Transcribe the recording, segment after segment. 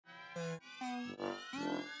In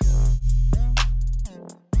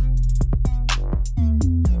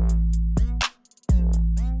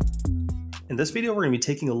this video, we're going to be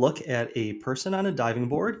taking a look at a person on a diving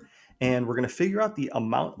board, and we're going to figure out the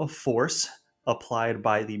amount of force applied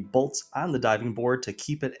by the bolts on the diving board to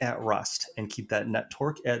keep it at rest and keep that net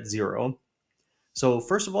torque at 0. So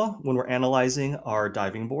first of all, when we're analyzing our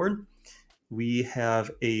diving board, we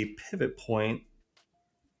have a pivot point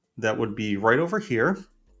that would be right over here.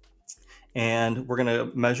 And we're going to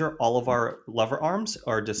measure all of our lever arms,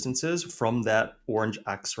 our distances from that orange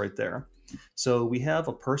X right there. So we have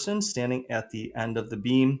a person standing at the end of the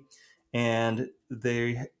beam, and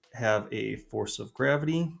they have a force of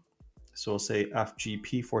gravity. So we'll say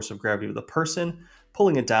FGP, force of gravity of the person,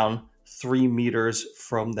 pulling it down 3 meters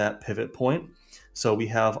from that pivot point. So we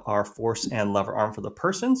have our force and lever arm for the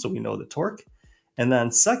person, so we know the torque. And then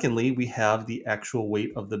secondly, we have the actual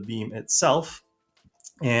weight of the beam itself.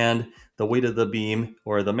 And the weight of the beam,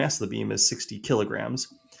 or the mass of the beam, is 60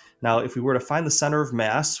 kilograms. Now, if we were to find the center of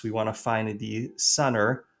mass, we want to find the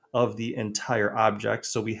center of the entire object.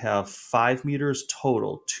 So we have 5 meters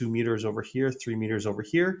total, 2 meters over here, 3 meters over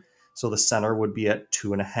here. So the center would be at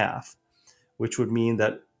 2.5, which would mean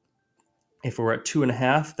that if we're at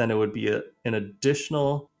 2.5, then it would be an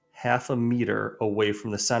additional 0.5 meter away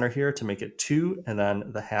from the center here to make it 2, and then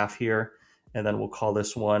the half here. And then we'll call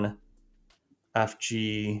this one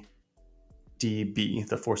FGDB,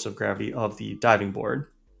 the force of gravity of the diving board.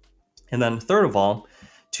 And then third of all,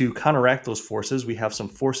 to counteract those forces, we have some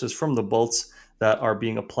forces from the bolts that are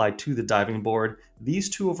being applied to the diving board. These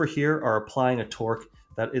two over here are applying a torque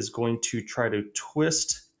that is going to try to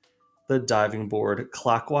twist the diving board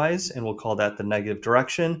clockwise, and we'll call that the negative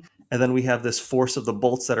direction. And then we have this force of the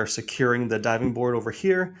bolts that are securing the diving board over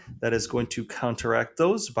here that is going to counteract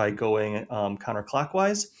those by going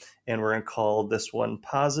counterclockwise. And we're going to call this one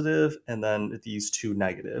positive and then these two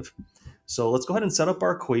negative. So let's go ahead and set up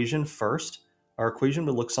our equation first. Our equation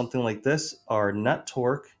would look something like this. Our net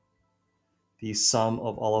torque, the sum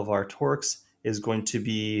of all of our torques, is going to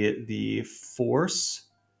be the force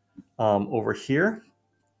over here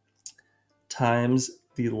times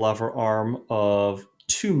the lever arm of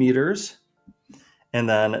 2 meters. And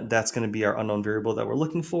then that's going to be our unknown variable that we're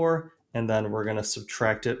looking for. And then we're going to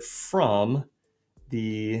subtract it from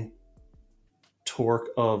the torque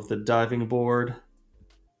of the diving board,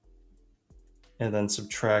 and then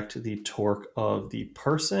subtract the torque of the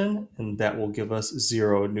person, and that will give us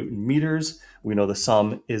 0 Newton meters. We know the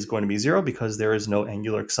sum is going to be 0 because there is no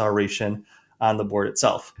angular acceleration on the board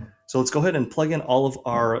itself. So let's go ahead and plug in all of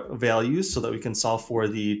our values so that we can solve for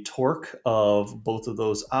the torque of both of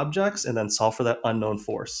those objects and then solve for that unknown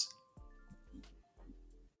force.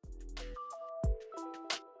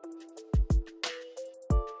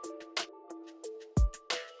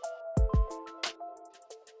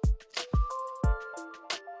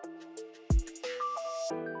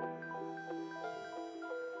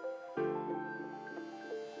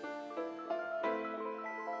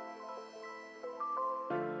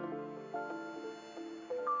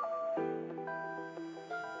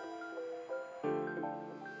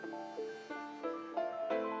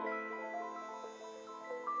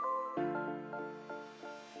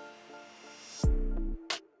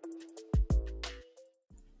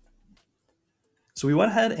 So we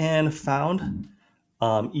went ahead and found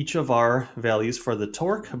each of our values for the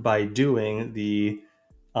torque by doing the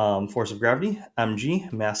force of gravity,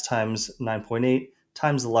 mg, mass times 9.8,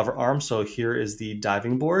 times the lever arm. So here is the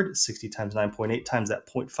diving board, 60 times 9.8 times that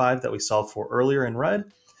 0.5 that we solved for earlier in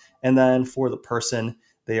red. And then for the person,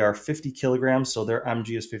 they are 50 kilograms. So their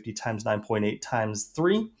mg is 50 times 9.8 times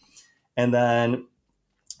 3. And then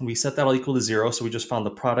we set that all equal to 0. So we just found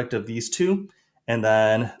the product of these two and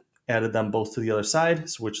then added them both to the other side,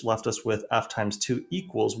 which left us with F times 2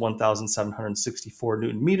 equals 1,764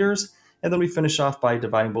 Newton meters. And then we finish off by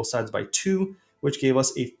dividing both sides by 2, which gave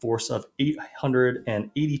us a force of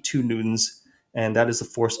 882 newtons. And that is the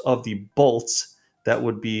force of the bolts that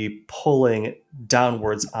would be pulling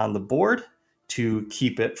downwards on the board to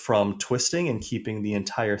keep it from twisting and keeping the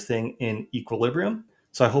entire thing in equilibrium.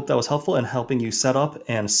 So I hope that was helpful in helping you set up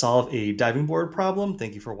and solve a diving board problem.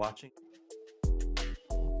 Thank you for watching.